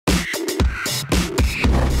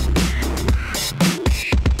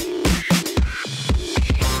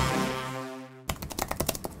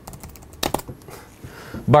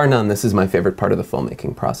Bar none, this is my favorite part of the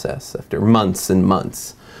filmmaking process. After months and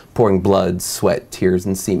months, pouring blood, sweat, tears,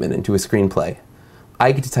 and semen into a screenplay,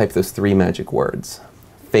 I get to type those 3 magic words: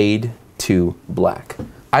 fade to black.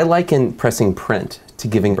 I liken pressing print to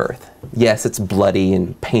giving birth. Yes, it's bloody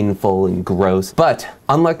and painful and gross, but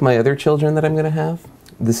unlike my other children that I'm gonna have,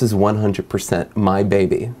 this is 100% my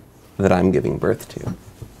baby that I'm giving birth to.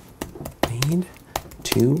 Fade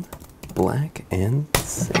to black and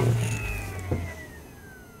save.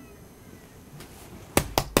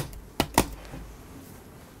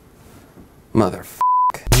 Motherfuck.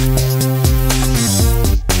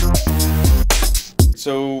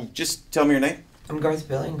 So, just tell me your name. I'm Garth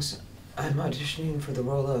Billings. I'm auditioning for the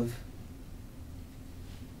role of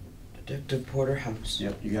Detective Porterhouse.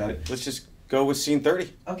 Yep, you got it. Let's just go with scene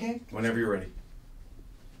 30. Okay. Whenever you're ready.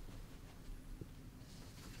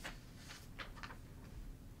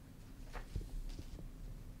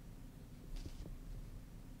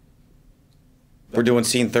 We're doing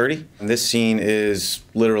scene 30, and this scene is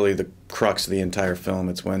literally the crux of the entire film.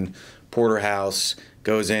 It's when Porterhouse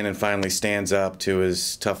goes in and finally stands up to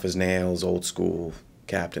his tough-as-nails, old-school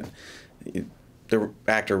captain. The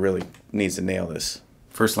actor really needs to nail this.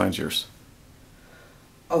 First line's yours.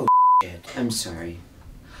 Oh, shit. I'm sorry.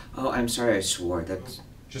 Oh, I'm sorry I swore. That's...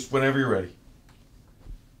 Just whenever you're ready.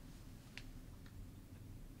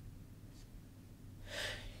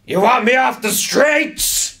 You want me off the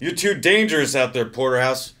streets? You're too dangerous out there,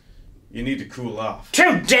 Porterhouse. You need to cool off.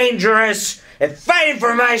 Too dangerous? If fighting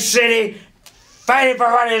for my city, fighting for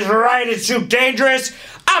what is right is too dangerous,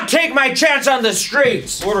 I'll take my chance on the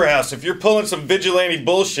streets! Porterhouse, if you're pulling some vigilante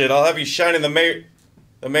bullshit, I'll have you shining the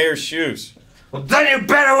mayor's shoes. Well, then you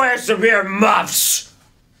better wear some earmuffs!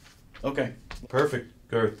 Okay. Perfect,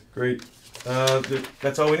 Garth. Great.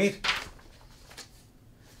 That's all we need.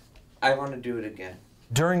 I want to do it again.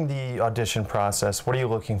 During the audition process, what are you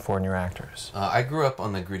looking for in your actors? I grew up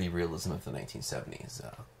on the gritty realism of the 1970s.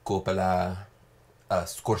 Coppola,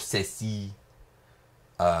 Scorsese,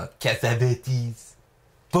 Cassavetes,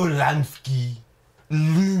 Polanski,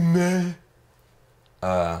 Lumet,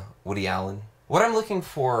 Woody Allen. What I'm looking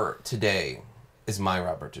for today is my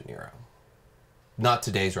Robert De Niro. Not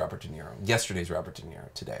today's Robert De Niro. Yesterday's Robert De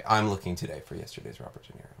Niro today. I'm looking today for yesterday's Robert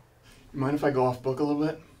De Niro. Mind if I go off book a little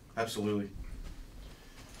bit? Absolutely.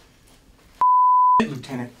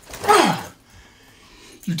 Lieutenant.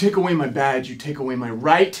 You take away my badge, you take away my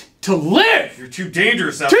right to live! You're too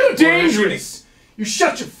dangerous out there. Too dangerous! You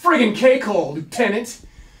shut your friggin' cake hole, Lieutenant!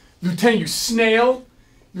 Lieutenant, you snail!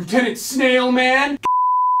 Lieutenant Snail Man!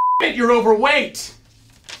 You're overweight!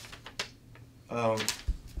 Come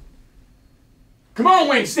on,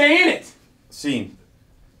 Wayne, stay in it! Scene.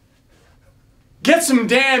 Get some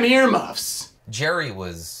damn earmuffs! Jerry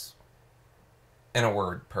was, in a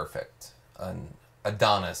word, perfect. An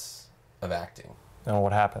Adonis of acting. And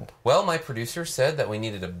what happened? Well, my producer said that we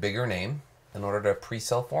needed a bigger name in order to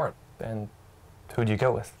pre-sell for it. And who'd you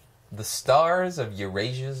go with? The stars of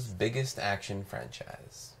Eurasia's biggest action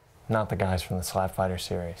franchise. Not the guys from the Slap Fighter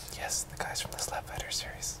series. Yes, the guys from the Slap Fighter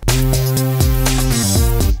series.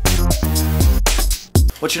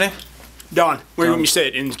 What's your name? Don, where do you want me to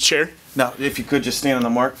sit? In the chair? No, if you could just stand on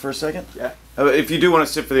the mark for a second. Yeah. If you do want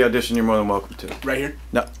to sit for the audition, you're more than welcome to. Right here?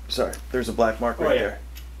 No, sorry. There's a black mark right yeah. there.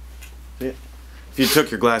 See it? If you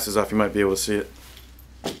took your glasses off, you might be able to see it.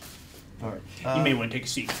 All right. You may want to take a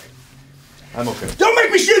seat. I'm okay. Don't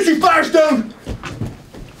make me shoot you, Firestone!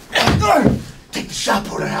 Take the shot,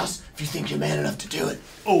 Porterhouse, if you think you're man enough to do it.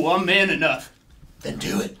 Oh, I'm man enough. Then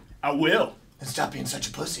do it. I will. Then stop being such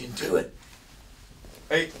a pussy and do it.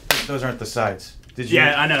 Hey, those aren't the sides. Did you?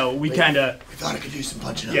 Yeah, I know. We kind of. We thought I could do some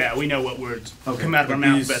punching up. Yeah, we know what words Okay, come out of our but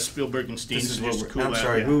mouth. these- Best Spielberg and Steen. This is just what cool I'm out.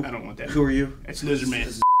 sorry. Yeah, Who? I don't want that. Who are you? It's Lizard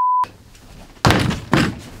Man.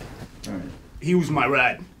 All right. He was my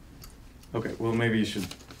ride. Okay. Well, maybe you should.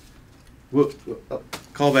 Well,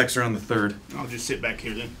 callbacks are on the 3rd. I'll just sit back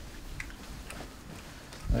here then.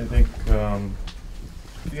 I think.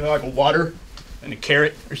 You know, like a water and a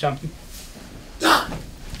carrot or something.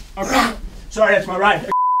 Okay. Sorry, that's my ride.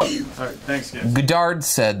 All right. Thanks, guys. Godard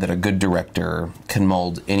said that a good director can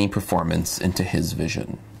mold any performance into his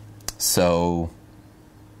vision. So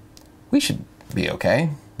we should be okay.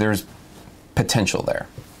 There's potential there.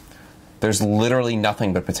 There's literally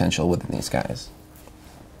nothing but potential within these guys.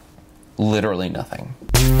 Literally nothing.